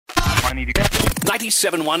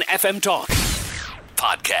97.1 FM Talk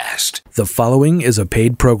Podcast. The following is a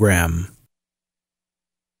paid program.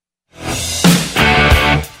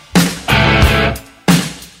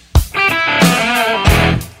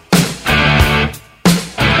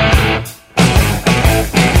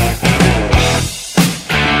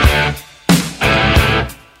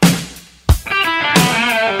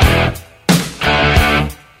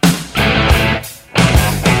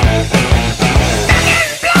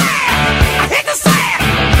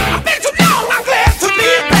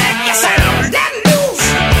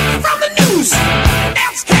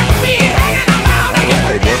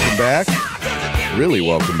 Really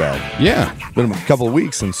welcome back. Yeah. It's been a couple of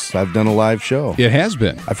weeks since I've done a live show. It has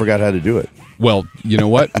been. I forgot how to do it. Well, you know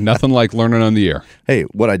what? Nothing like learning on the air. Hey,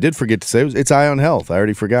 what I did forget to say was it's Eye on Health. I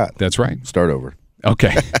already forgot. That's right. Start over.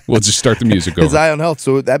 Okay. We'll just start the music over. It's Eye on Health.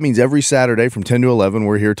 So that means every Saturday from 10 to 11,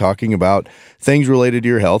 we're here talking about things related to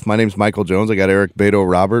your health. My name's Michael Jones. I got Eric Beto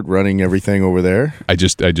Robert running everything over there. I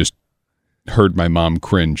just heard my mom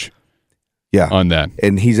cringe on that.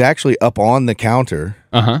 And he's actually up on the counter.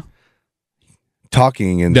 Uh-huh.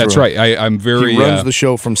 Talking and that's right. I'm very. He runs the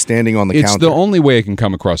show from standing on the counter. It's the only way I can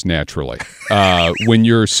come across naturally. When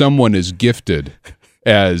you're someone as gifted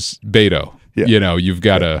as Beto, you've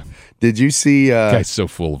got to. Did you see? Guy's so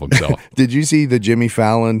full of himself. Did you see the Jimmy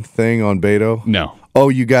Fallon thing on Beto? No. Oh,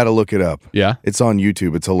 you got to look it up. Yeah, it's on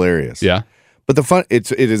YouTube. It's hilarious. Yeah. But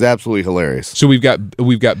it is absolutely hilarious. So we've got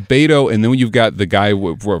Beto, and then you've got the guy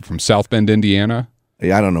from South Bend, Indiana.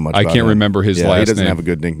 Yeah, I don't know much I about can't him. Remember his last name. He doesn't have a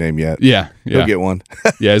good nickname yet. Yeah. He'll get one.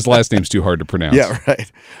 Yeah, his last name's too hard to pronounce. Yeah,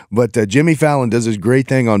 right. But Jimmy Fallon does this great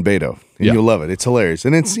thing on Beto, and you'll love it. It's hilarious.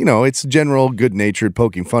 And it's general good-natured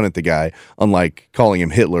poking fun at the guy, unlike calling him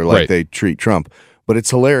Hitler like they treat Trump. But it's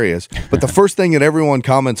hilarious. But the first thing that everyone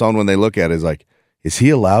comments on when they look at it is like, is he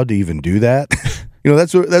allowed to even do that?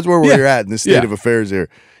 That's where we're at in the state of affairs here.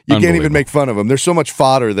 You can't even make fun of him. There's so much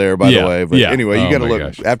fodder there, by the way. But anyway, you got to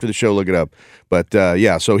look after the show. Look it up. But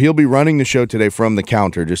so he'll be running the show today from the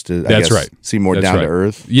counter, just to see more down to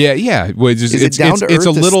earth. Yeah. Well, is it down to earth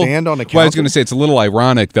to stand on a counter? Well, I was going to say it's a little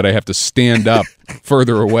ironic that I have to stand up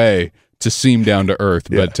further away to seem down to earth,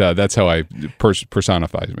 but that's how I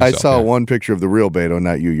personify myself. I saw one picture of the real Beto,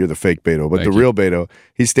 not you. You're the fake Beto, but the real Beto.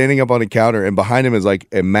 He's standing up on a counter, and behind him is like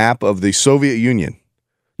a map of the Soviet Union.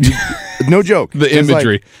 No joke. The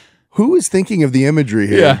imagery. Like, who is thinking of the imagery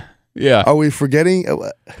here? Yeah. Are we forgetting?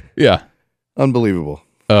 Yeah. Unbelievable.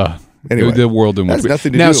 Anyway, the world in which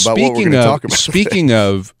nothing to do about what we're going to talk about. Speaking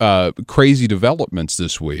of crazy developments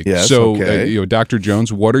this week, Dr.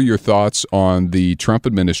 Jones, what are your thoughts on the Trump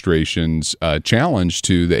administration's challenge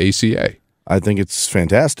to the ACA? I think it's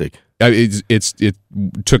fantastic. It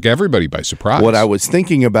took everybody by surprise. What I was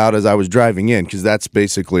thinking about as I was driving in, because that's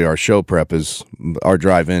basically our show prep, is our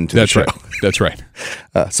drive into the show. That's right.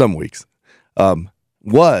 Some weeks.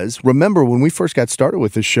 Remember when we first got started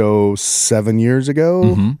with the show 7 years ago?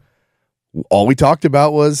 Mm-hmm. All we talked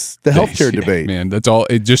about was the healthcare debate. Man, that's all.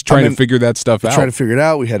 Just trying to figure that stuff out. Trying to figure it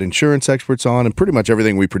out. We had insurance experts on, and pretty much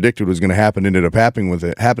everything we predicted was going to happen ended up happening with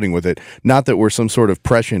it. Not that we're some sort of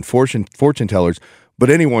prescient fortune tellers, but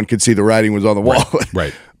anyone could see the writing was on the wall.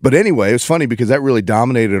 Right. But anyway, it was funny because that really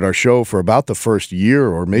dominated our show for about the first year,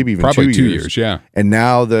 or maybe even probably 2 years. Yeah. And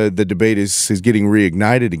now the debate is getting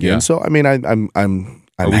reignited again. Yeah. So I mean,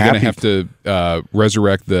 Are we going to have to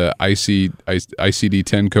resurrect the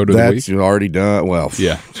ICD-10 code of the week? That's already done. Well,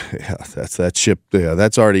 that ship. Yeah,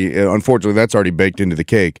 that's already. Unfortunately, that's already baked into the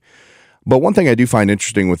cake. But one thing I do find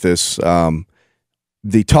interesting with this,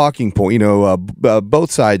 the talking point.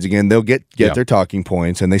 Both sides again, they'll get their talking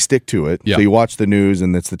points and they stick to it. Yeah. So you watch the news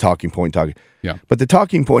and it's the talking point talking. Yeah. But the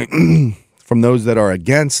talking point from those that are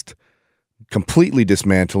against completely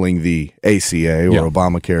dismantling the ACA or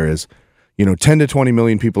Obamacare is, 10 to 20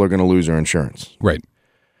 million people are going to lose their insurance. Right.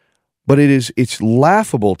 But it's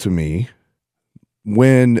laughable to me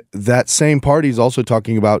when that same party is also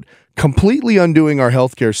talking about completely undoing our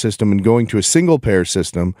healthcare system and going to a single payer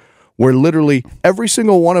system where literally every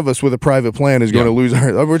single one of us with a private plan is going to lose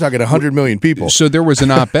we're talking 100 million people. So there was an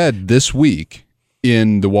op-ed this week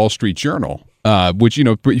in the Wall Street Journal, which,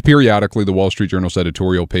 periodically the Wall Street Journal's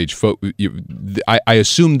editorial page, I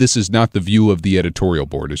assume this is not the view of the editorial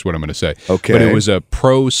board is what I'm going to say. Okay. But it was a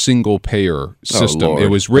pro-single-payer system. Oh, Lord. It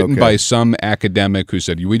was written by some academic who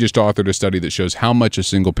said, we just authored a study that shows how much a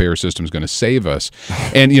single-payer system is going to save us.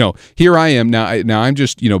 And, here I am. Now I'm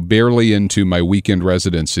just, barely into my weekend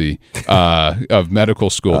residency of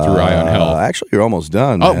medical school through Eye on Health. Actually, you're almost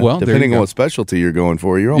done, man. Oh, well, depending on what specialty you're going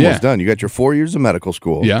for, you're almost done. You got your 4 years of medical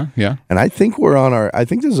school. Yeah. And I think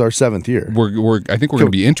think this is our 7th year. I think we're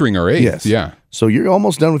going to be entering our 8th. Yes. Yeah. So you're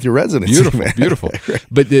almost done with your residency. Beautiful, man. beautiful.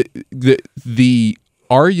 But the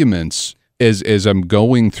arguments as I'm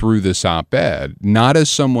going through this op-ed, not as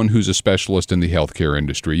someone who's a specialist in the healthcare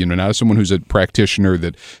industry, not as someone who's a practitioner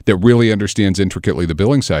that really understands intricately the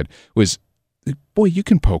billing side, was, boy, you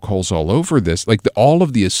can poke holes all over this. Like all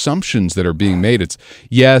of the assumptions that are being made, it's,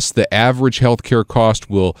 yes, the average healthcare cost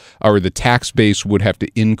or the tax base would have to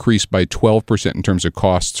increase by 12% in terms of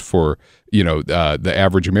costs for, the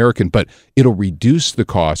average American, but it'll reduce the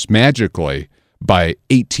cost magically by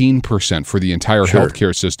 18% for the entire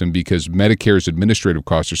healthcare system because Medicare's administrative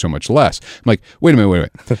costs are so much less. I'm like, wait a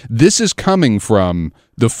minute. This is coming from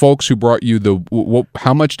the folks who brought you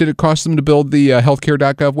how much did it cost them to build the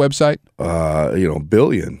healthcare.gov website?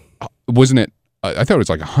 Billion. Wasn't it? I thought it was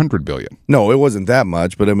like $100 billion. No, it wasn't that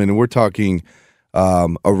much, but I mean, we're talking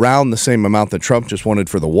around the same amount that Trump just wanted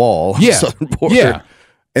for the wall. Yeah. Southern border, yeah.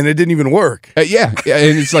 And it didn't even work. Yeah.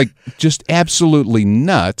 And it's like just absolutely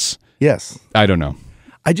nuts. Yes. I don't know.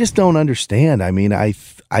 I just don't understand. I mean, I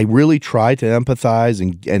really try to empathize,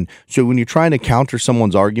 and so when you're trying to counter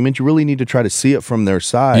someone's argument, you really need to try to see it from their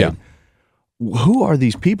side. Yeah. Who are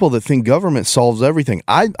these people that think government solves everything?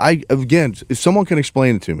 I again, if someone can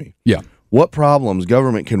explain it to me. Yeah. What problems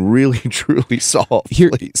government can really truly solve?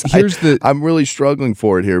 I'm really struggling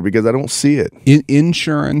for it here because I don't see it.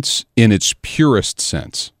 Insurance in its purest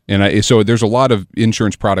sense. And so there's a lot of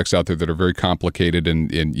insurance products out there that are very complicated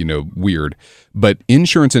and weird. But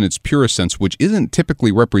insurance in its purest sense, which isn't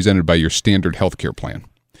typically represented by your standard healthcare plan,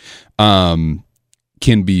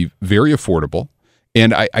 can be very affordable.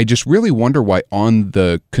 And I just really wonder why on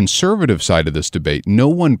the conservative side of this debate, no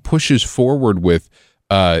one pushes forward with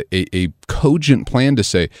a cogent plan to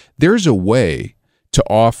say there's a way to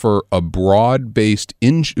offer a broad-based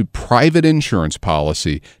private insurance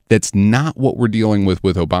policy that's not what we're dealing with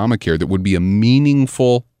Obamacare, that would be a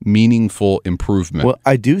meaningful improvement. Well,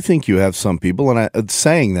 I do think you have some people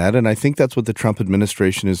saying that, and I think that's what the Trump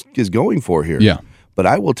administration is going for here. Yeah. But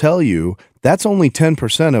I will tell you, that's only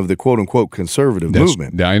 10% of the quote-unquote conservative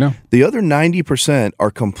movement. I know. The other 90%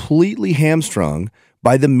 are completely hamstrung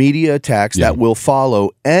by the media attacks that will follow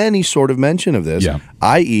any sort of mention of this,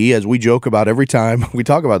 i.e., as we joke about every time we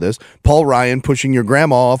talk about this, Paul Ryan pushing your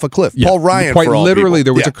grandma off a cliff. Yeah. Paul Ryan, quite for all literally, people.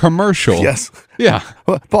 there was a commercial. Yes. Yeah.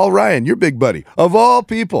 Paul Ryan, your big buddy, of all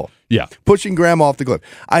people. Yeah. Pushing grandma off the cliff.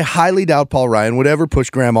 I highly doubt Paul Ryan would ever push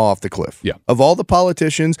grandma off the cliff. Yeah. Of all the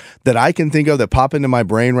politicians that I can think of that pop into my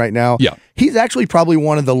brain right now, he's actually probably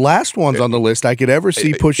one of the last ones on the list I could ever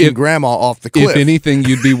see pushing grandma off the cliff. If anything,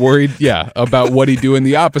 you'd be worried, about what he'd do in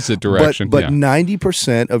the opposite direction. But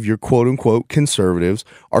 90% of your quote-unquote conservatives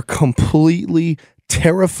are completely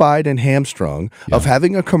terrified and hamstrung of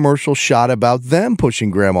having a commercial shot about them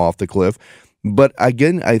pushing grandma off the cliff. But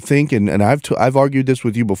again, I think, and I've argued this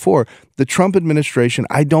with you before, the Trump administration,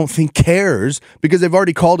 I don't think cares because they've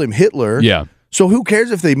already called him Hitler. Yeah. So who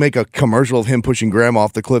cares if they make a commercial of him pushing grandma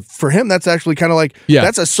off the cliff? For him, that's actually kind of like,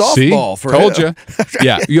 that's a softball for Told him.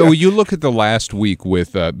 Yeah. You look at the last week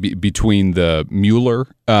with between the Mueller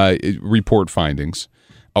report findings,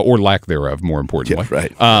 or lack thereof, more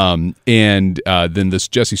importantly, and then this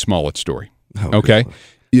Jussie Smollett story. Okay.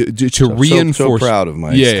 To reinforce, so proud of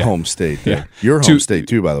my home state there. Your home state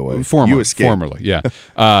too, by the way. Formerly,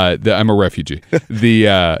 I'm a refugee.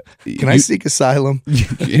 Can I seek asylum?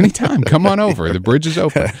 Anytime. Come on over. The bridge is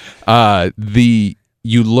open.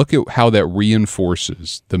 You look at how that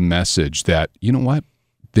reinforces the message that, you know what,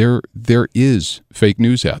 there is fake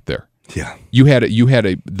news out there. Yeah. You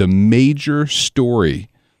had the major story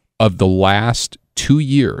of the last 2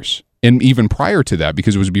 years, and even prior to that,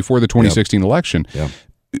 because it was before the 2016 election.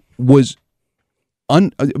 Was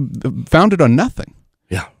founded on nothing.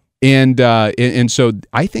 Yeah. And so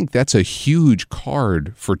I think that's a huge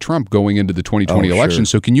card for Trump going into the 2020 election.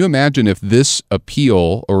 So can you imagine if this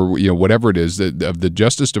appeal or whatever it is of the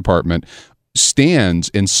Justice Department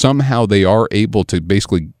stands and somehow they are able to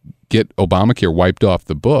basically get Obamacare wiped off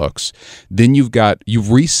the books, then you've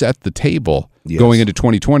reset the table. Yes. Going into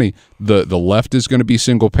 2020, the left is going to be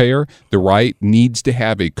single payer. The right needs to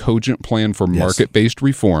have a cogent plan for market-based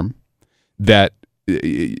reform. That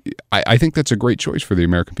I think that's a great choice for the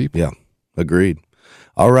American people. Yeah, agreed.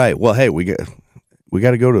 All right. Well, hey, we got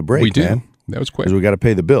to go to a break. We do. Man, that was quick. Because we got to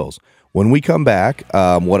pay the bills. When we come back,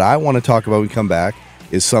 what I want to talk about when we come back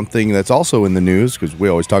is something that's also in the news, because we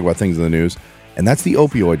always talk about things in the news, and that's the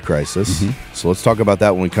opioid crisis. Mm-hmm. So let's talk about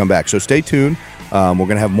that when we come back. So stay tuned. We're going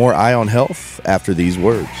to have more Eye on Health after these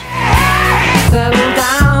words. Settle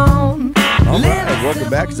down. All right, welcome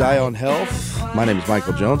back, Zion Health. My name is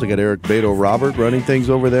Michael Jones. I got Eric Beto Robert running things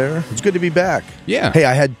over there. It's good to be back. Yeah. Hey,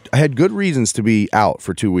 I had good reasons to be out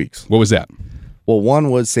for 2 weeks. What was that? Well,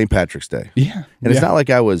 one was St. Patrick's Day. Yeah. And it's not like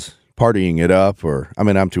I was partying it up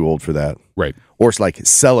I'm too old for that. Right. Or it's like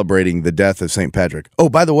celebrating the death of St. Patrick. Oh,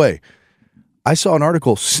 by the way, I saw an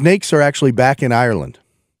article. Snakes are actually back in Ireland.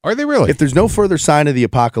 Are they really? If there's no further sign of the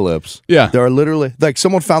apocalypse, there are literally, like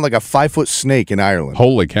someone found like a 5-foot snake in Ireland.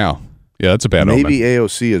 Holy cow. Yeah, that's a bad omen. Maybe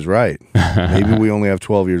AOC is right. Maybe we only have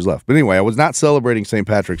 12 years left. But anyway, I was not celebrating St.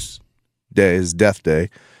 Patrick's Day, his death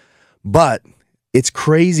day, but it's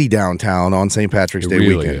crazy downtown on St. Patrick's Day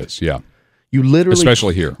really weekend. It is, yeah. You literally,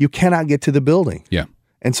 especially here, you cannot get to the building. Yeah.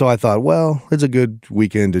 And so I thought, well, it's a good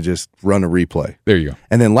weekend to just run a replay. There you go.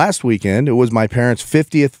 And then last weekend, it was my parents'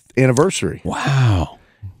 50th anniversary. Wow.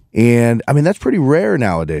 And I mean, that's pretty rare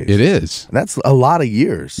nowadays. It is. That's a lot of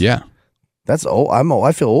years. Yeah. That's old.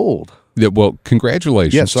 I feel old. Yeah, well,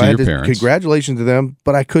 congratulations to your parents. Congratulations to them,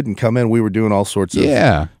 but I couldn't come in. We were doing all sorts of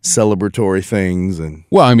celebratory things.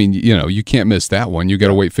 Well, I mean, you can't miss that one. You got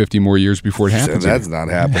to wait 50 more years before it happens. That's not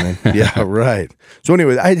happening. Yeah, right. So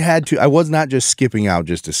anyway, I was not just skipping out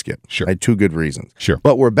just to skip. Sure. I had two good reasons. Sure.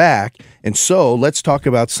 But we're back, and so let's talk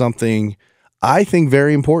about something I think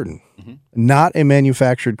very important. Mm-hmm. Not a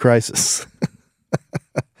manufactured crisis.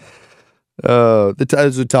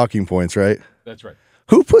 Those are talking points, right? That's right.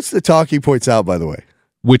 Who puts the talking points out, by the way?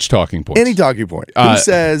 Which talking points? Any talking point. Who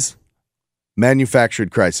says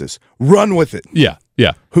manufactured crisis? Run with it. Yeah,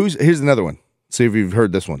 yeah. Here's another one. See if you've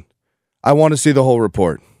heard this one. I want to see the whole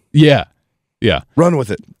report. Yeah, yeah. Run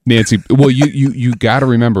with it. Nancy, well, you got to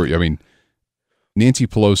remember, I mean, Nancy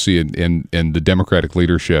Pelosi and the Democratic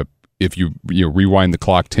leadership, if you rewind the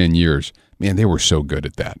clock 10 years, man, they were so good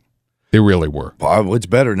at that. They really were. Well, it's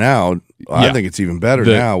better now. I think it's even better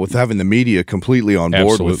now with having the media completely on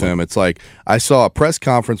board with them. It's like I saw a press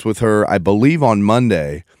conference with her, I believe on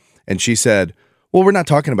Monday, and she said, well, we're not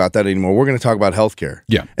talking about that anymore. We're going to talk about healthcare.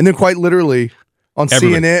 Yeah. And then quite literally on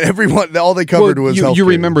CNN, everyone, all they covered was healthcare. You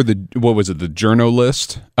remember the journo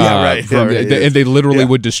list? Yeah, right. And they literally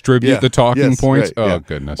would distribute the talking points. Right,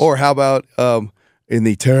 goodness. Or how about in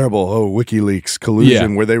the terrible WikiLeaks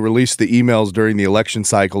collusion where they released the emails during the election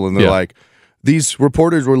cycle and they're like, these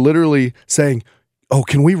reporters were literally saying, oh,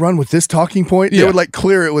 can we run with this talking point? They would like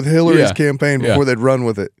clear it with Hillary's campaign before they'd run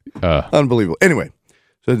with it. Unbelievable. Anyway,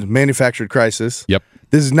 so it's manufactured crisis. Yep.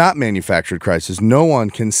 This is not manufactured crisis. No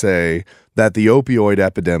one can say that the opioid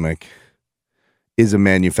epidemic is a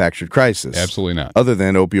manufactured crisis. Absolutely not. Other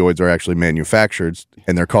than opioids are actually manufactured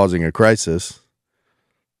and they're causing a crisis.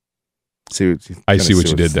 I see what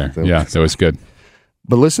you did there. Yeah, that was good.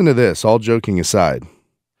 But listen to this, all joking aside.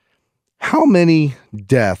 How many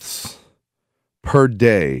deaths per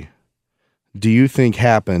day do you think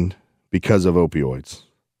happen because of opioids?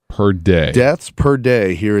 Per day? Deaths per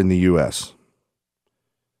day here in the U.S.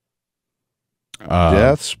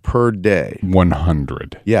 Deaths per day.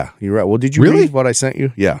 100. Yeah, you're right. Well, did you read what I sent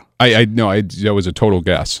you? Yeah. That was a total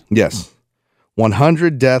guess. Yes.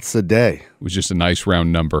 100 deaths a day. It was just a nice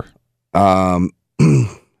round number.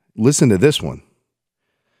 Listen to this one.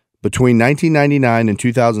 Between 1999 and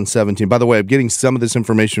 2017, by the way, I'm getting some of this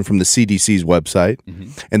information from the CDC's website,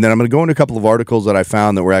 and then I'm going to go into a couple of articles that I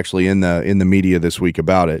found that were actually in the media this week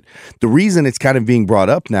about it. The reason it's kind of being brought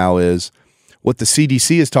up now is what the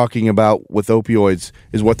CDC is talking about with opioids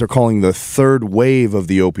is what they're calling the third wave of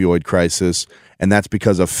the opioid crisis, and that's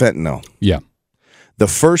because of fentanyl. Yeah. The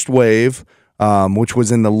first wave, which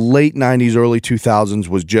was in the late 90s, early 2000s,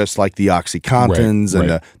 was just like the OxyContins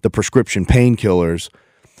and the prescription painkillers.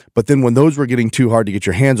 But then when those were getting too hard to get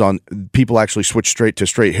your hands on, people actually switched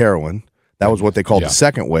straight heroin. That was what they called the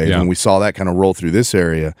second wave, and we saw that kind of roll through this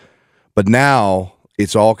area. But now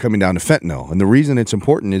it's all coming down to fentanyl. And the reason it's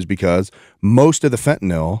important is because most of the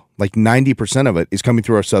fentanyl, like 90% of it, is coming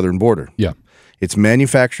through our southern border. Yeah. It's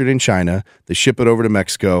manufactured in China. They ship it over to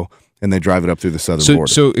Mexico, and they drive it up through the southern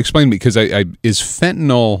border. So explain to me, because is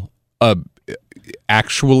fentanyl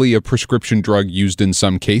actually a prescription drug used in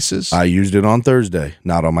some cases? I used it on Thursday,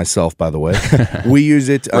 not on myself, by the way. We use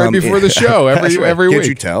it right before the show every week. Can't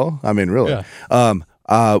you tell? I mean, really. Yeah.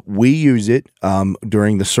 We use it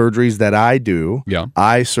during the surgeries that I do. Yeah.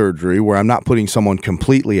 Eye surgery, where I'm not putting someone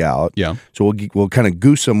completely out. Yeah. So we'll kind of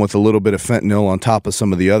goose them with a little bit of fentanyl on top of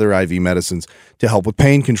some of the other IV medicines to help with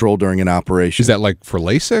pain control during an operation. Is that like for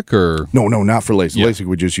LASIK or? No, not for LASIK. Yeah. LASIK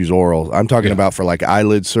we just use oral. I'm talking about for like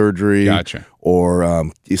eyelid surgery. Gotcha.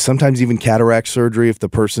 Or sometimes even cataract surgery if the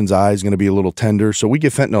person's eye is going to be a little tender. So we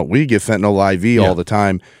give fentanyl. We give fentanyl IV all the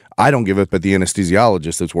time. I don't give it, but the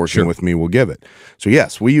anesthesiologist that's working with me will give it. So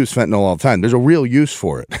yes, we use fentanyl all the time. There's a real use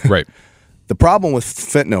for it. Right. The problem with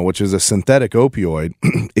fentanyl, which is a synthetic opioid,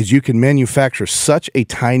 is you can manufacture such a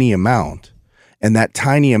tiny amount, and that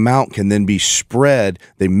tiny amount can then be spread.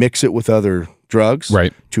 They mix it with other drugs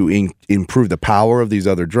to improve the power of these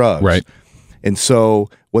other drugs. Right. And so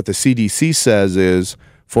what the CDC says is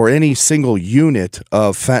for any single unit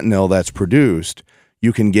of fentanyl that's produced,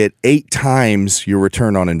 you can get 8 times your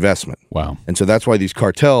return on investment. Wow. And so that's why these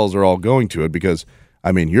cartels are all going to it because,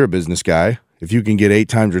 I mean, you're a business guy. If you can get 8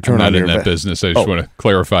 times return on your investment. I'm not in that business. I just want to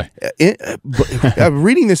clarify. I'm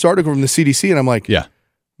reading this article from the CDC, and I'm like, yeah.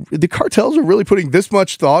 The cartels are really putting this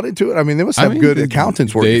much thought into it? I mean, they must have good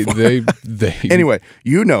accountants working for them. Anyway,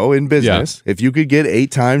 in business, if you could get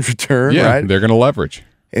 8 times return, right? They're going to leverage.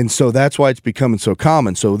 And so that's why it's becoming so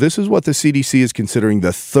common. So this is what the CDC is considering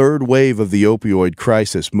the third wave of the opioid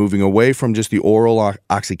crisis, moving away from just the oral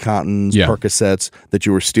Oxycontins, Percocets that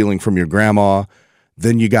you were stealing from your grandma.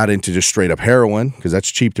 Then you got into just straight up heroin because that's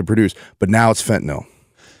cheap to produce. But now it's fentanyl.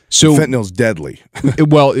 So fentanyl's deadly.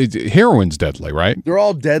 Well, heroin's deadly, right? They're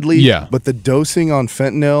all deadly. Yeah. But the dosing on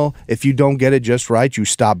fentanyl, if you don't get it just right, you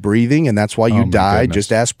stop breathing, and that's why you die. Goodness.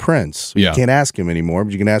 Just ask Prince. You can't ask him anymore,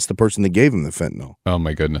 but you can ask the person that gave him the fentanyl. Oh,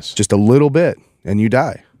 my goodness. Just a little bit, and you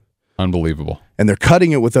die. Unbelievable. And they're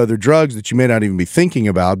cutting it with other drugs that you may not even be thinking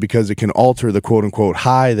about because it can alter the quote-unquote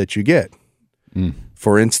high that you get.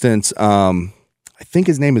 For instance, I think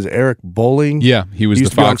his name is Eric Bolling. Yeah, he was the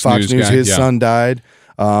Fox News guy. His son died.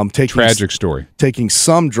 Tragic story. Taking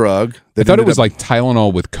some drug. I thought it was like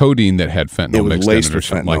Tylenol with codeine that had fentanyl mixed in it or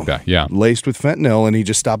something like that. Yeah. Laced with fentanyl, and he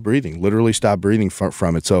just stopped breathing, literally stopped breathing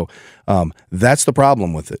from it. So that's the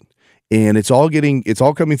problem with it. And it's all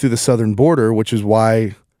coming through the southern border, which is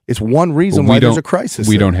why it's one reason why there's a crisis.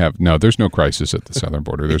 There's no crisis at the southern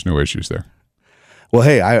border. There's no issues there. Well,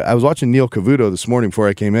 hey, I was watching Neil Cavuto this morning before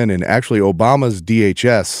I came in, and actually Obama's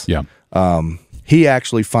DHS, he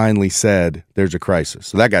actually finally said there's a crisis.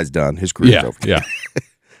 So that guy's done. His career's over. Yeah.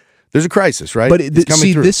 There's a crisis, right? But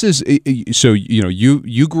this is so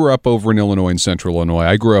you grew up over in Illinois, in central Illinois.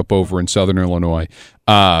 I grew up over in southern Illinois,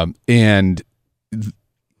 and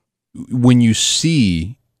when you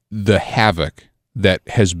see the havoc that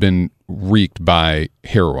has been wreaked by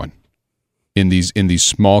heroin in these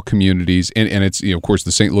small communities, and it's of course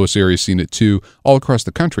the St. Louis area has seen it too, all across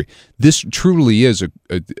the country. This truly is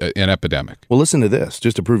an epidemic. Well, listen to this,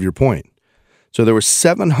 just to prove your point. So there were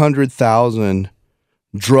 700,000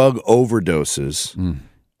 drug overdoses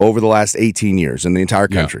over the last 18 years in the entire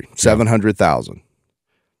country. 700,000.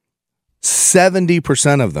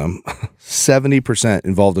 70% of them, 70%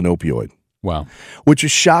 involved an opioid. Wow. Which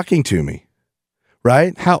is shocking to me.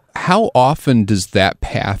 Right? How often does that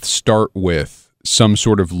path start with some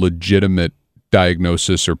sort of legitimate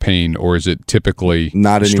diagnosis or pain, or is it typically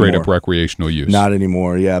not straight up recreational use? Not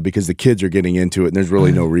anymore, yeah, because the kids are getting into it and there's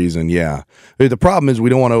really no reason, yeah. The problem is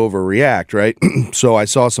we don't want to overreact, right? So I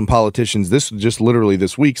saw some politicians just literally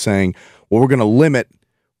this week saying, well, we're going to limit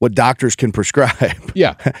what doctors can prescribe.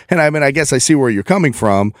 Yeah. And I mean, I guess I see where you're coming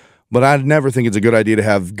from, but I'd never think it's a good idea to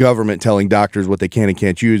have government telling doctors what they can and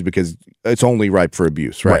can't use because it's only ripe for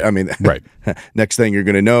abuse, right? I mean, next thing you're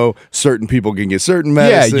going to know, certain people can get certain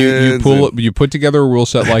medicines. Yeah, you put together a rule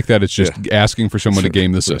set like that, it's just asking for someone to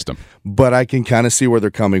game the system. But I can kind of see where they're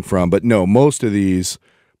coming from. But no, most of these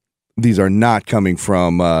are not coming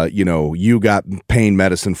from, you got pain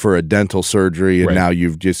medicine for a dental surgery and now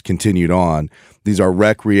you've just continued on. These are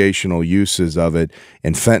recreational uses of it,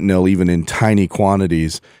 and fentanyl, even in tiny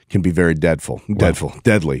quantities, can be very deadly,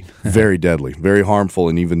 very deadly, very harmful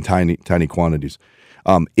in even tiny quantities.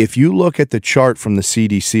 If you look at the chart from the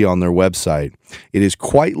CDC on their website, it is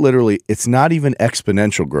quite literally, it's not even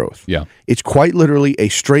exponential growth. Yeah. It's quite literally a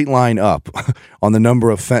straight line up on the number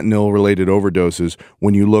of fentanyl-related overdoses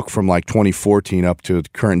when you look from like 2014 up to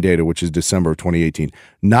current data, which is December of 2018.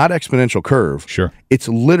 Not exponential curve. Sure. It's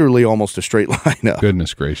literally almost a straight line up.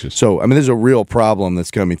 Goodness gracious. So, I mean, there's a real problem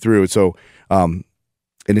that's coming through. So,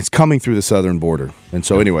 and it's coming through the southern border. And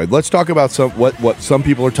so anyway, let's talk about what some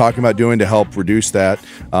people are talking about doing to help reduce that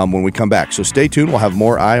when we come back. So stay tuned. We'll have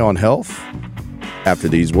more Eye on Health after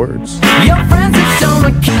these words. Your friends have shown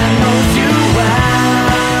a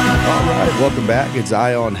all right, welcome back. It's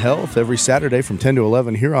Eye on Health every Saturday from 10 to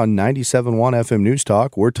 11 here on 97.1 FM News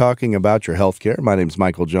Talk. We're talking about your health care. My name is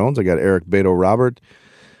Michael Jones. I got Eric Beto Robert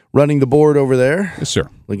running the board over there. Yes, sir.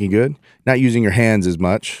 Looking good. Not using your hands as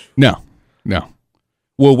much. No.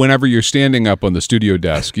 Well, whenever you're standing up on the studio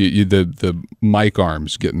desk, the mic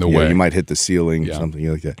arms get in the way. You might hit the ceiling or something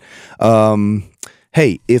like that.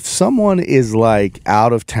 Hey, if someone is like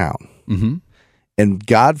out of town, and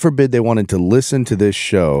God forbid they wanted to listen to this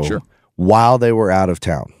show while they were out of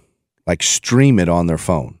town, like stream it on their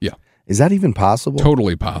phone. Yeah. Is that even possible?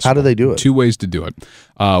 Totally possible. How do they do it? 2 ways to do it.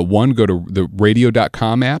 One, go to the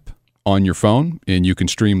radio.com app on your phone, and you can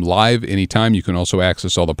stream live anytime. You can also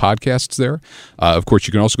access all the podcasts there. Of course,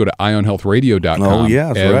 you can also go to IOnHealthRadio.com. Oh,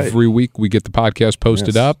 yeah, that's right. Every week we get the podcast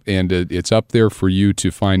posted up, and it's up there for you to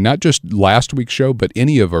find not just last week's show, but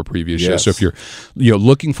any of our previous shows. So if you're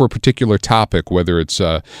looking for a particular topic, whether it's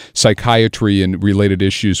psychiatry and related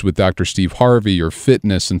issues with Dr. Steve Harvey, or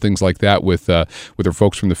fitness and things like that with our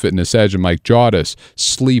folks from the Fitness Edge and Mike Jawdis,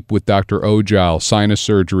 sleep with Dr. Ojal, sinus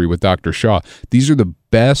surgery with Dr. Shaw, these are the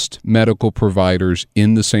best medical providers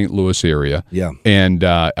in the St. Louis area. Yeah. And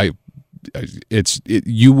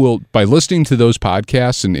you will, by listening to those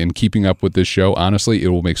podcasts and keeping up with this show, honestly, it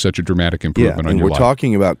will make such a dramatic improvement on your life. We're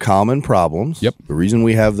talking about common problems. Yep. The reason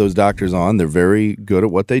we have those doctors on, they're very good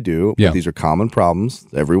at what they do. Yeah. But these are common problems.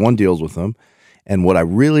 Everyone deals with them. And what I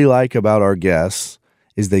really like about our guests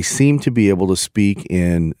is they seem to be able to speak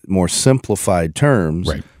in more simplified terms,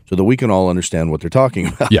 right, so that we can all understand what they're talking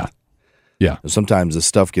about. Yeah. Yeah. Sometimes the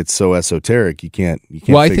stuff gets so esoteric you can't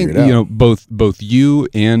well, I figure think it out. both you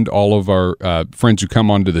and all of our friends who come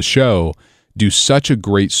onto the show do such a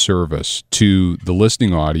great service to the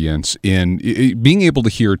listening audience in being able to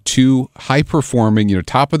hear two high-performing,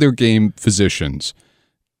 top of their game physicians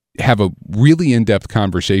have a really in-depth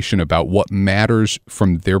conversation about what matters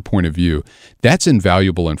from their point of view. That's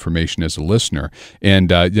invaluable information as a listener. And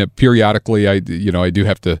periodically, I do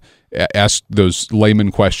have to ask those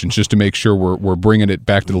layman questions just to make sure we're bringing it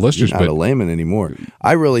back to the listeners. You're not a layman anymore.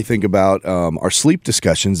 I really think about our sleep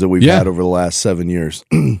discussions that we've had over the last 7 years.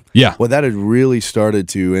 Yeah. Well, that had really started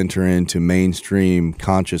to enter into mainstream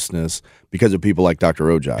consciousness because of people like Dr.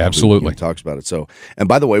 Ojai. Absolutely. Who talks about it. So, and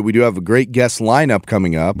by the way, we do have a great guest lineup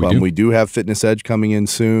coming up. We do have Fitness Edge coming in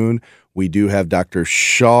soon. We do have Dr.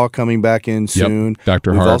 Shaw coming back in soon. Yep.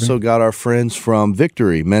 Dr. We've Harvey. also got our friends from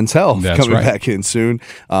Victory Men's Health coming back in soon.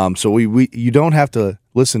 So you don't have to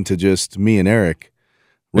listen to just me and Eric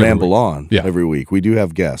ramble on every week. We do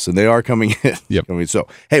have guests, and they are coming in. Yep. So,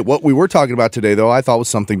 hey, what we were talking about today, though, I thought was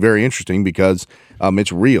something very interesting because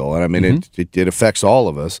it's real, and I mean, it affects all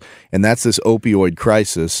of us, and that's this opioid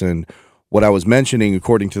crisis. And what I was mentioning,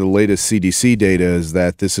 according to the latest CDC data, is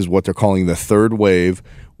that this is what they're calling the third wave,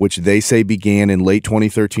 which they say began in late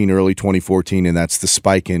 2013, early 2014, and that's the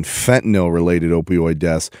spike in fentanyl-related opioid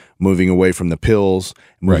deaths, moving away from the pills,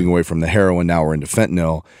 moving away from the heroin. Now we're into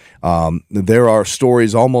fentanyl. There are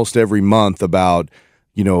stories almost every month about,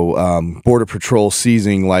 Border Patrol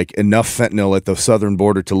seizing like enough fentanyl at the southern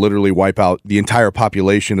border to literally wipe out the entire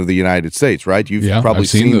population of the United States, right? You've probably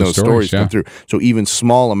seen those stories come through. So even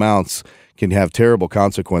small amounts can have terrible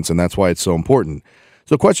consequence, and that's why it's so important.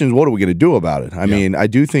 So the question is, what are we going to do about it? I mean, I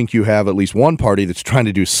do think you have at least one party that's trying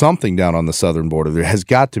to do something down on the southern border. There has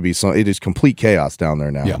got to be some. It is complete chaos down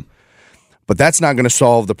there now. Yeah. But that's not going to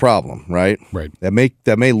solve the problem, right? Right. That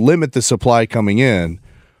may limit the supply coming in,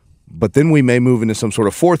 but then we may move into some sort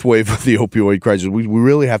of fourth wave of the opioid crisis. We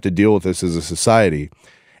really have to deal with this as a society.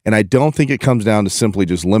 And I don't think it comes down to simply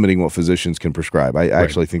just limiting what physicians can prescribe. I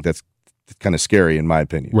actually think that's kind of scary in my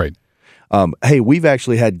opinion. Right. Hey, we've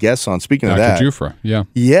actually had guests on, speaking of that. Dr. Jufra, yeah.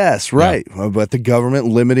 Yes, right. Yeah. But the government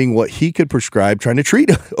limiting what he could prescribe, trying to treat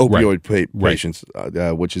opioid patients,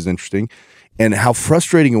 which is interesting. And how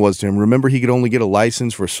frustrating it was to him. Remember, he could only get a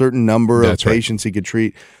license for a certain number of patients he could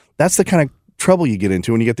treat. That's the kind of trouble you get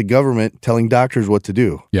into when you get the government telling doctors what to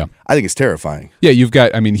do. Yeah. I think it's terrifying. Yeah,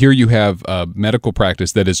 here you have a medical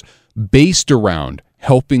practice that is based around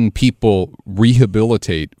helping people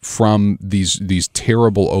rehabilitate from these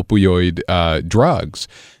terrible opioid drugs.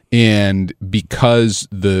 And because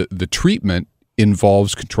the treatment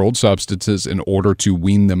involves controlled substances in order to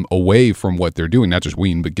wean them away from what they're doing, not just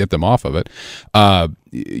wean, but get them off of it,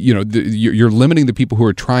 you're limiting the people who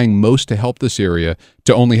are trying most to help this area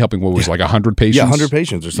to only helping what was like 100 patients? Yeah, 100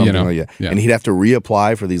 patients or something like that. Yeah. And he'd have to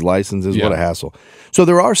reapply for these licenses. What a hassle. So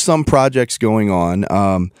there are some projects going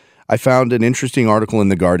on. I found an interesting article in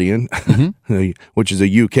The Guardian, which is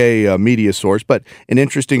a UK media source, but an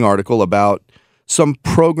interesting article about some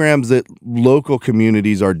programs that local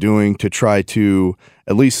communities are doing to try to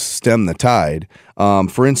at least stem the tide.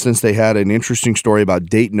 For instance, they had an interesting story about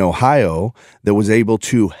Dayton, Ohio, that was able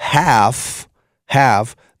to halve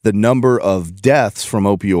the number of deaths from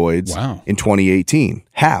opioids in 2018.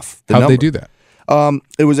 Half the number. How'd they do that?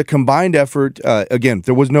 It was a combined effort. Again,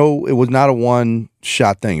 it was not a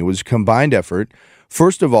one-shot thing. It was a combined effort.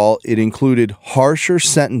 First of all, it included harsher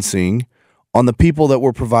sentencing on the people that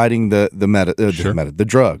were providing the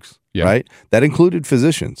drugs, right? That included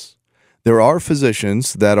physicians. there are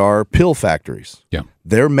physicians that are pill factories. Yeah.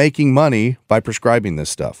 They're making money by prescribing this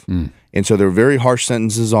stuff. And so there are very harsh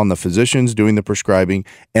sentences on the physicians doing the prescribing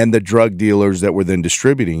and the drug dealers that were then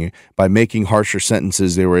distributing it. By making harsher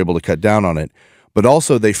sentences, they were able to cut down on it. But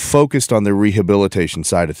also they focused on the rehabilitation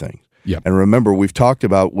side of things. Yeah. And remember, we've talked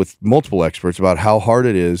about with multiple experts about how hard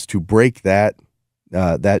it is to break that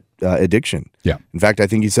addiction. Yeah. In fact, I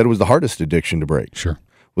think he said it was the hardest addiction to break. Sure.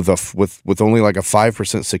 With only like a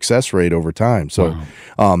 5% success rate over time. So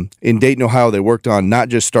in Dayton, Ohio, they worked on not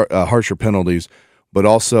just harsher penalties, but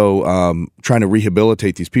also trying to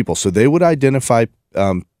rehabilitate these people. So they would identify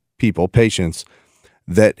patients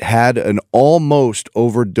that had an almost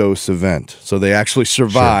overdose event. So they actually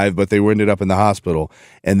survived, but they ended up in the hospital,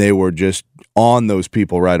 and they were just on those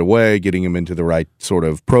people right away, getting them into the right sort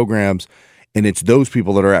of programs. And it's those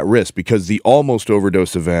people that are at risk because the almost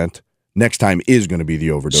overdose event next time is going to be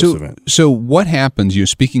the overdose event. So what happens,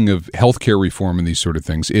 speaking of healthcare reform and these sort of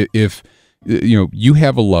things, if you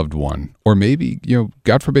have a loved one, or maybe,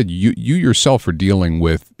 God forbid, you yourself are dealing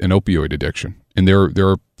with an opioid addiction, and there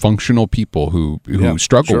are functional people who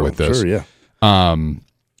struggle with this. Sure, yeah.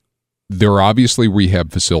 There are obviously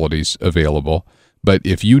rehab facilities available, but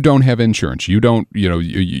if you don't have insurance, you're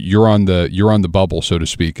on the bubble, so to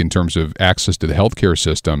speak, in terms of access to the healthcare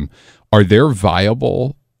system. Are there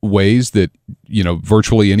viable ways that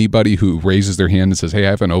virtually anybody who raises their hand and says, "Hey, I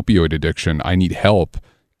have an opioid addiction, I need help,"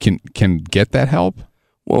 can get that help?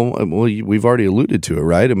 Well, we've already alluded to it,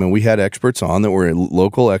 right? I mean, we had experts on that were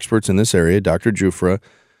local experts in this area, Dr. Jufra,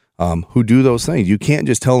 who do those things. You can't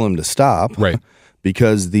just tell them to stop, right?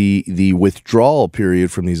 Because the withdrawal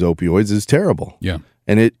period from these opioids is terrible. Yeah,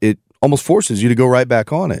 and it almost forces you to go right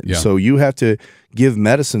back on it. Yeah. So you have to give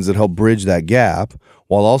medicines that help bridge that gap,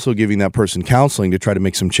 while also giving that person counseling to try to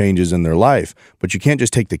make some changes in their life. But you can't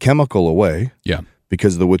just take the chemical away. Yeah.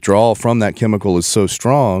 Because the withdrawal from that chemical is so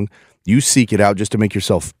strong, you seek it out just to make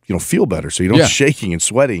yourself, feel better. So you don't shaking and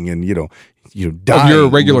sweating and, dying. If you're a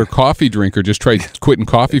regular coffee drinker, just try quitting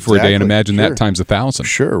coffee for a day and imagine that times 1,000.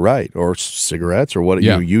 Sure, right. Or cigarettes or what,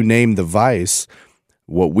 you name the vice.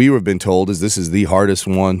 What we have been told is this is the hardest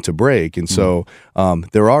one to break. And so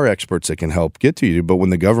there are experts that can help get to you. But when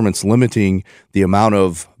the government's limiting the amount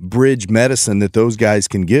of bridge medicine that those guys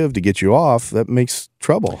can give to get you off, that makes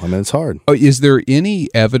trouble. I mean, it's hard. Oh, is there any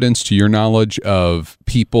evidence, to your knowledge, of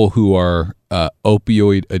people who are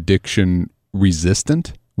opioid addiction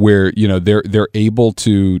resistant, where they're able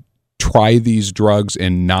to try these drugs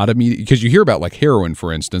and not immediately? Because you hear about like heroin,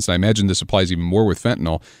 for instance. I imagine this applies even more with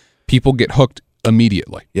fentanyl. People get hooked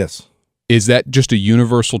immediately. Yes. Is that just a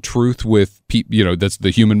universal truth with people? That's the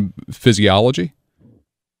human physiology?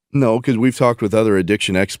 No, because we've talked with other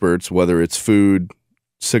addiction experts, whether it's food,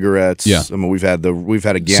 cigarettes. Yeah. I mean, we've had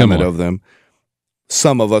a gamut of them.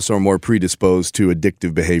 Some of us are more predisposed to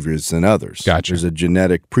addictive behaviors than others. Gotcha. There's a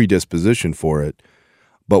genetic predisposition for it.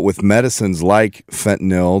 But with medicines like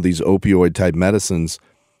fentanyl, these opioid type medicines,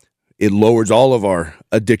 it lowers all of our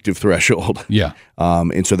addictive threshold. Yeah.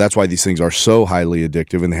 And so that's why these things are so highly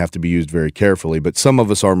addictive, and they have to be used very carefully. But some of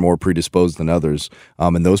us are more predisposed than others,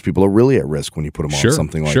 and those people are really at risk when you put them on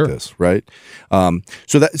something like this, right?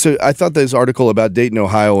 So I thought this article about Dayton,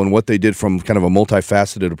 Ohio, and what they did from kind of a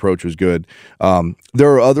multifaceted approach was good. There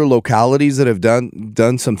are other localities that have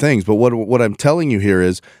done some things, but what I'm telling you here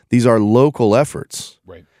is these are local efforts.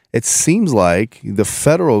 Right. It seems like the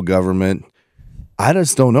federal government, I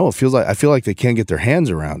just don't know. I feel like they can't get their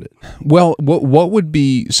hands around it. Well, what would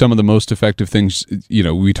be some of the most effective things?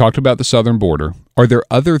 We talked about the southern border. Are there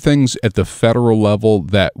other things at the federal level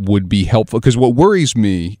that would be helpful? Because what worries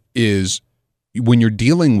me is when you're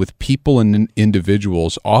dealing with people and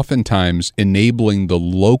individuals, oftentimes enabling the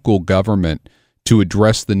local government to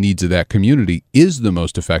address the needs of that community is the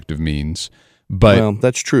most effective means. But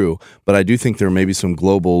that's true. But I do think there may be some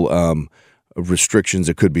global restrictions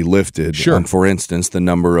that could be lifted. Sure. For instance, the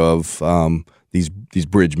number of these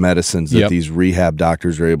bridge medicines that these rehab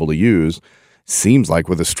doctors are able to use seems like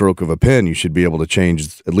with a stroke of a pen, you should be able to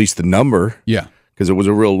change at least the number. Yeah. Because it was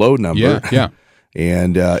a real low number. Yeah.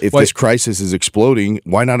 And if this crisis is exploding,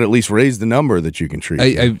 why not at least raise the number that you can treat?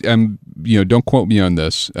 I'm don't quote me on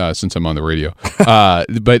this since I'm on the radio.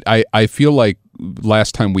 But I feel like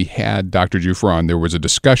last time we had Dr. Jufra on, there was a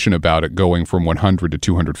discussion about it going from 100 to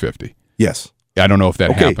 250. Yes. I don't know if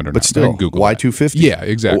that happened or not. But still, why 250? Yeah,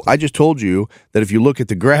 exactly. Well, I just told you that if you look at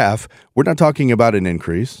the graph, we're not talking about an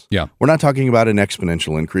increase. Yeah. We're not talking about an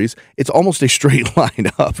exponential increase. It's almost a straight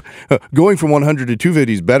line up. Going from 100 to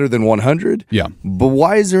 250 is better than 100. Yeah. But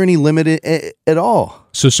why is there any limit at all?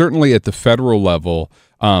 So certainly at the federal level,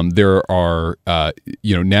 There are,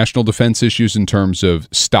 national defense issues in terms of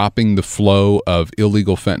stopping the flow of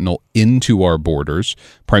illegal fentanyl into our borders,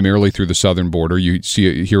 primarily through the southern border. You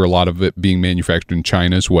hear a lot of it being manufactured in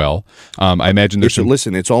China as well. I imagine there's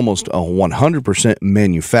it's almost 100%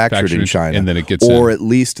 manufactured in China, and then it gets or at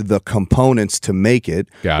least the components to make it,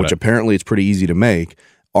 which apparently it's pretty easy to make.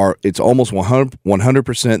 It's almost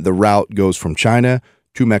 100%. The route goes from China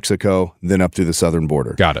to Mexico, then up to the southern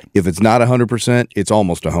border. Got it. If it's not 100%, it's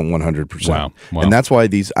almost 100%. Wow. And that's why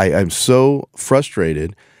I'm so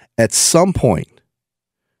frustrated. At some point,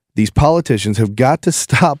 these politicians have got to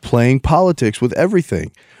stop playing politics with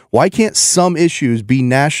everything. Why can't some issues be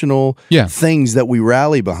national things that we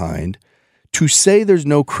rally behind? To say there's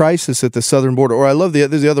no crisis at the southern border, or I love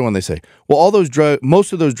there's the other one they say, well,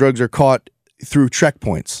 most of those drugs are caught through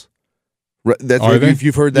checkpoints. If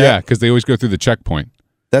you've heard that? Yeah, because they always go through the checkpoint.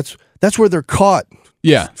 That's where they're caught.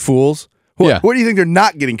 Yeah. Fools. Where do you think they're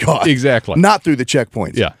not getting caught? Exactly. Not through the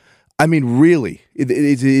checkpoints. Yeah. I mean, really, it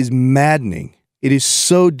is maddening. It is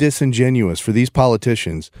so disingenuous for these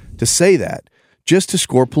politicians to say that just to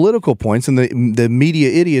score political points, and the media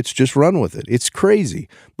idiots just run with it. It's crazy.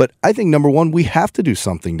 But I think, number one, we have to do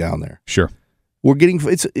something down there. Sure.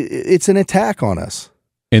 It's an attack on us.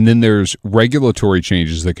 And then there's regulatory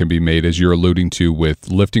changes that can be made, as you're alluding to, with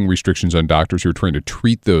lifting restrictions on doctors who are trying to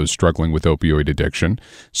treat those struggling with opioid addiction,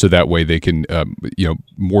 so that way they can,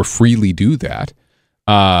 more freely do that.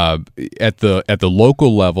 At the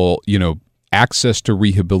local level, access to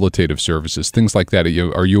rehabilitative services, things like that.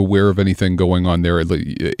 Are you aware of anything going on there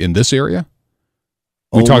in this area?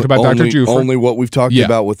 We talked about Dr. Jufer. Only what we've talked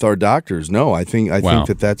about with our doctors. No, I think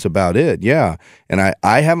that's about it. Yeah. And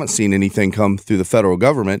I haven't seen anything come through the federal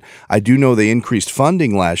government. I do know they increased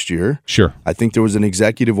funding last year. Sure. I think there was an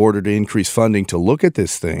executive order to increase funding to look at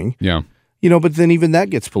this thing. Yeah. But then even that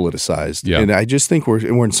gets politicized. Yeah. And I just think we're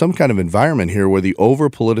in some kind of environment here where the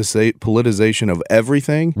politicization of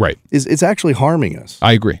everything is actually harming us.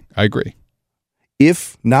 I agree.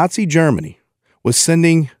 If Nazi Germany was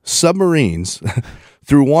sending submarines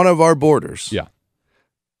through one of our borders. Yeah.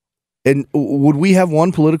 And would we have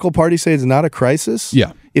one political party say it's not a crisis?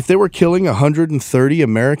 Yeah. If they were killing 130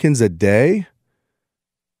 Americans a day,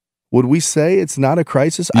 would we say it's not a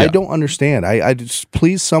crisis? Yeah. I don't understand. I just,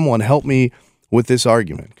 please someone help me with this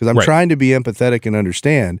argument, because I'm trying to be empathetic and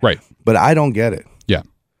understand, but I don't get it. Yeah.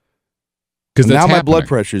 Because now my blood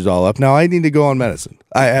pressure is all up. Now I need to go on medicine.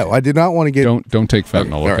 I did not want to get... Don't take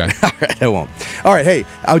fentanyl, okay? All right, I won't. All right, hey,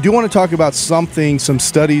 I do want to talk about some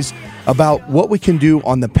studies about what we can do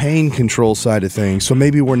on the pain control side of things, so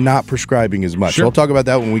maybe we're not prescribing as much. Sure. So I'll talk about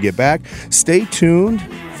that when we get back. Stay tuned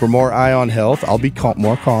for more Eye on Health. I'll be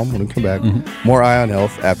more calm when we come back. Mm-hmm. More Eye on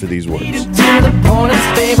Health after these words. All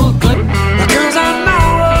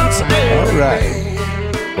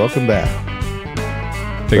right. Welcome back.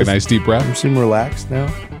 Take a nice deep breath. You seem relaxed now.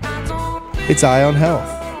 It's Eye on Health.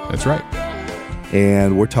 That's right.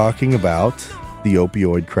 And we're talking about the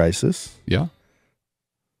opioid crisis. Yeah.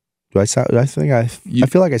 I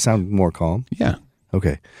feel like I sound more calm. Yeah.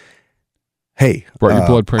 Okay. Hey. Brought your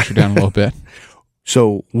blood pressure down a little bit.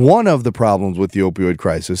 So one of the problems with the opioid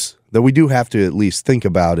crisis that we do have to at least think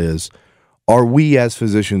about is, are we as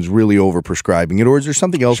physicians really overprescribing it, or is there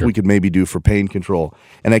something else we could maybe do for pain control?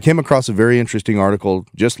 And I came across a very interesting article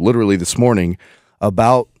just literally this morning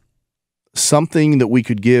about something that we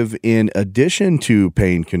could give in addition to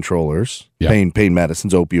pain controllers, pain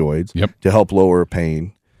medicines, opioids, to help lower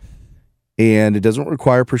pain. And it doesn't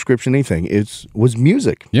require prescription anything. It was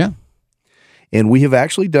music. Yeah. And we have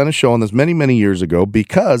actually done a show on this many, many years ago,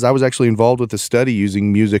 because I was actually involved with a study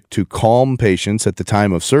using music to calm patients at the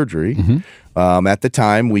time of surgery. Mm-hmm. At the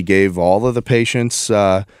time, we gave all of the patients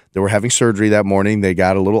that were having surgery that morning, they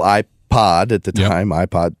got a little iPod at the time.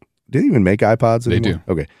 iPod. Did they even make iPods anymore?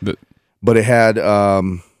 They do. Okay. But it had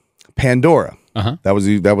Pandora. Uh-huh. That was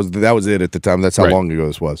it at the time. That's how long ago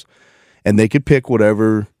this was. And they could pick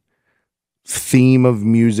whatever theme of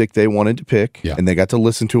music they wanted to pick, and they got to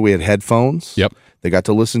listen to it. We had headphones. Yep. They got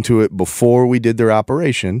to listen to it before we did their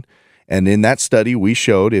operation. And in that study, we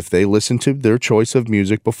showed if they listened to their choice of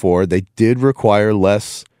music before, they did require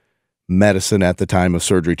less medicine at the time of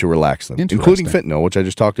surgery to relax them, including fentanyl, which I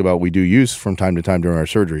just talked about we do use from time to time during our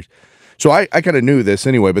surgeries. So I kind of knew this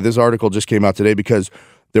anyway, but this article just came out today because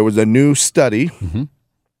there was a new study. Mm-hmm.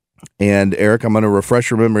 And Eric, I'm going to refresh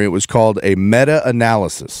your memory. It was called a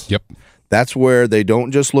meta-analysis. Yep. That's where they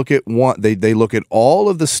don't just look at one, they look at all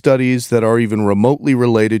of the studies that are even remotely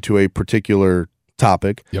related to a particular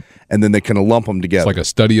topic, Yep. and then they kind of lump them together. It's like a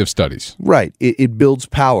study of studies. Right. It builds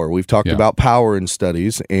power. We've talked Yeah. about power in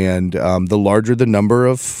studies, and the larger the number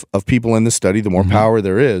of people in the study, the more power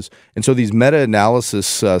there is. And so these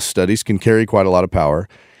meta-analysis studies can carry quite a lot of power.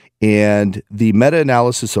 And the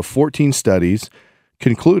meta-analysis of 14 studies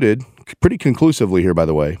concluded, pretty conclusively here, by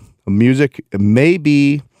the way, music may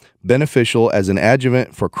be beneficial as an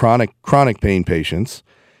adjuvant for chronic pain patients,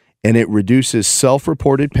 and it reduces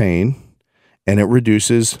self-reported pain, and it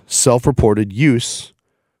reduces self-reported use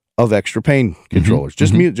of extra pain controllers.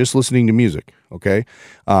 Just listening to music, okay?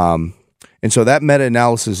 And so that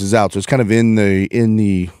meta-analysis is out. So it's kind of in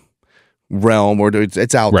the realm, or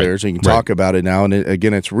it's out there, so you can talk about it now, and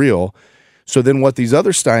again, it's real. So then what these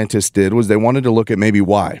other scientists did was they wanted to look at maybe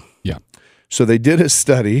why. Yeah. So they did a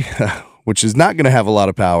study, which is not going to have a lot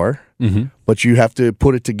of power, but you have to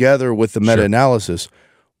put it together with the meta-analysis,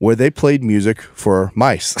 where they played music for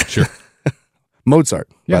mice. Sure. Mozart,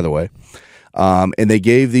 by the way. And they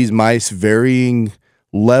gave these mice varying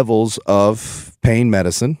levels of pain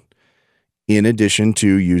medicine in addition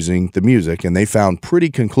to using the music. And they found pretty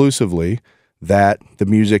conclusively that the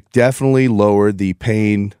music definitely lowered the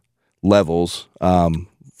pain levels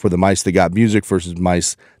for the mice that got music versus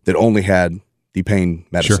mice that only had the pain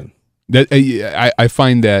medicine. Sure. I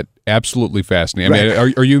find that absolutely fascinating. I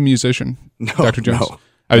mean, are you a musician, Dr. Jones? No.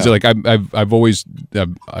 I was like, I've always,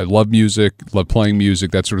 I love music, love playing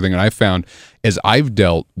music, that sort of thing. And I found as I've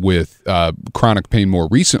dealt with chronic pain more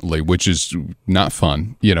recently, which is not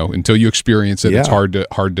fun, until you experience it, it's hard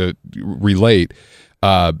to relate.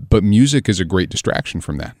 But music is a great distraction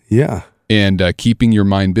from that. Yeah. And keeping your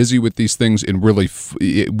mind busy with these things, and really,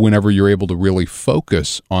 whenever you're able to really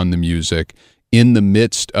focus on the music in the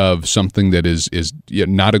midst of something that is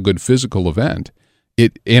not a good physical event,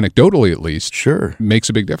 it, anecdotally at least, makes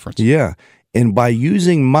a big difference. Yeah. And by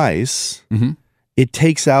using mice, it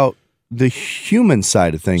takes out the human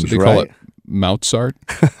side of things, so they call it Mozart.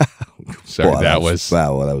 Sorry, Wow, that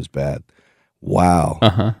was bad. Wow.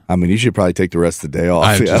 I mean, you should probably take the rest of the day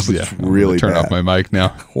off. Really turn bad. off my mic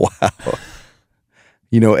now. Wow.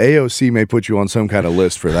 AOC may put you on some kind of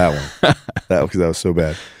list for that one. Because that was so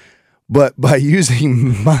bad. But by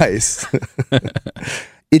using mice,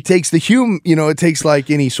 it takes the it takes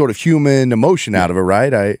like any sort of human emotion out of it,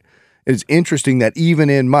 right? It's interesting that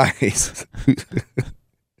even in mice,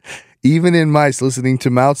 listening to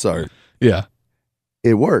Mozart,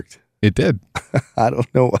 it worked. It did. I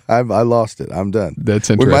don't know. I lost it. I'm done. That's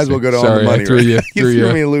interesting. We might as well go to On the Money. You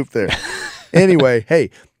threw me a loop there. Anyway, hey,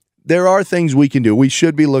 there are things we can do. We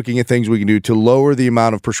should be looking at things we can do to lower the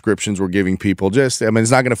amount of prescriptions we're giving people. It's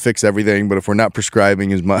not going to fix everything, but if we're not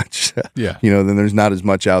prescribing as much, then there's not as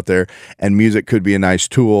much out there. And music could be a nice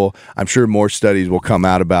tool. I'm sure more studies will come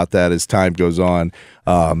out about that as time goes on.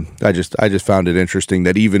 I just found it interesting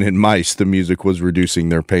that even in mice, the music was reducing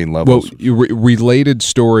their pain levels. Well, related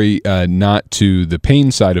story, not to the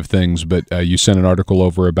pain side of things, but you sent an article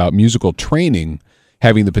over about musical training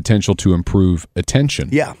having the potential to improve attention.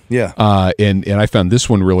 Yeah. And I found this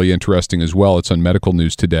one really interesting as well. It's on Medical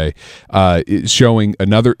News Today. It's showing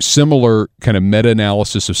another similar kind of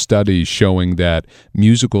meta-analysis of studies showing that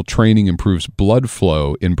musical training improves blood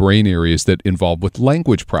flow in brain areas that involve with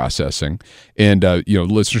language processing. And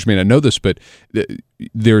listeners may not know this, but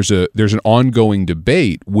there's an ongoing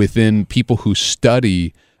debate within people who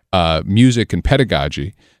study music and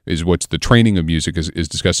pedagogy, is what's the training of music is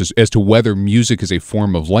discussed as to whether music is a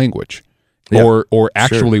form of language or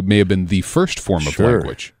actually may have been the first form of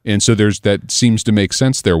language. And so that seems to make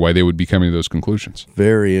sense there, why they would be coming to those conclusions.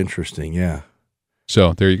 Very interesting. Yeah.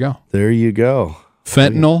 So there you go.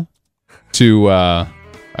 Fentanyl to, I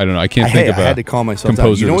don't know. I can't think of I had to call myself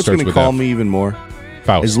out. You know what's going to calm me even more?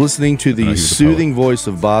 Faust. Is listening to the soothing voice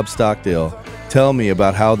of Bob Stockdale tell me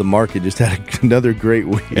about how the market just had another great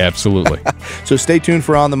week. Absolutely. So stay tuned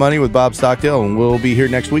for On the Money with Bob Stockdale, and we'll be here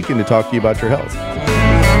next weekend to talk to you about your health.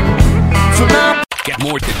 Get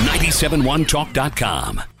more at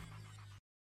 971talk.com.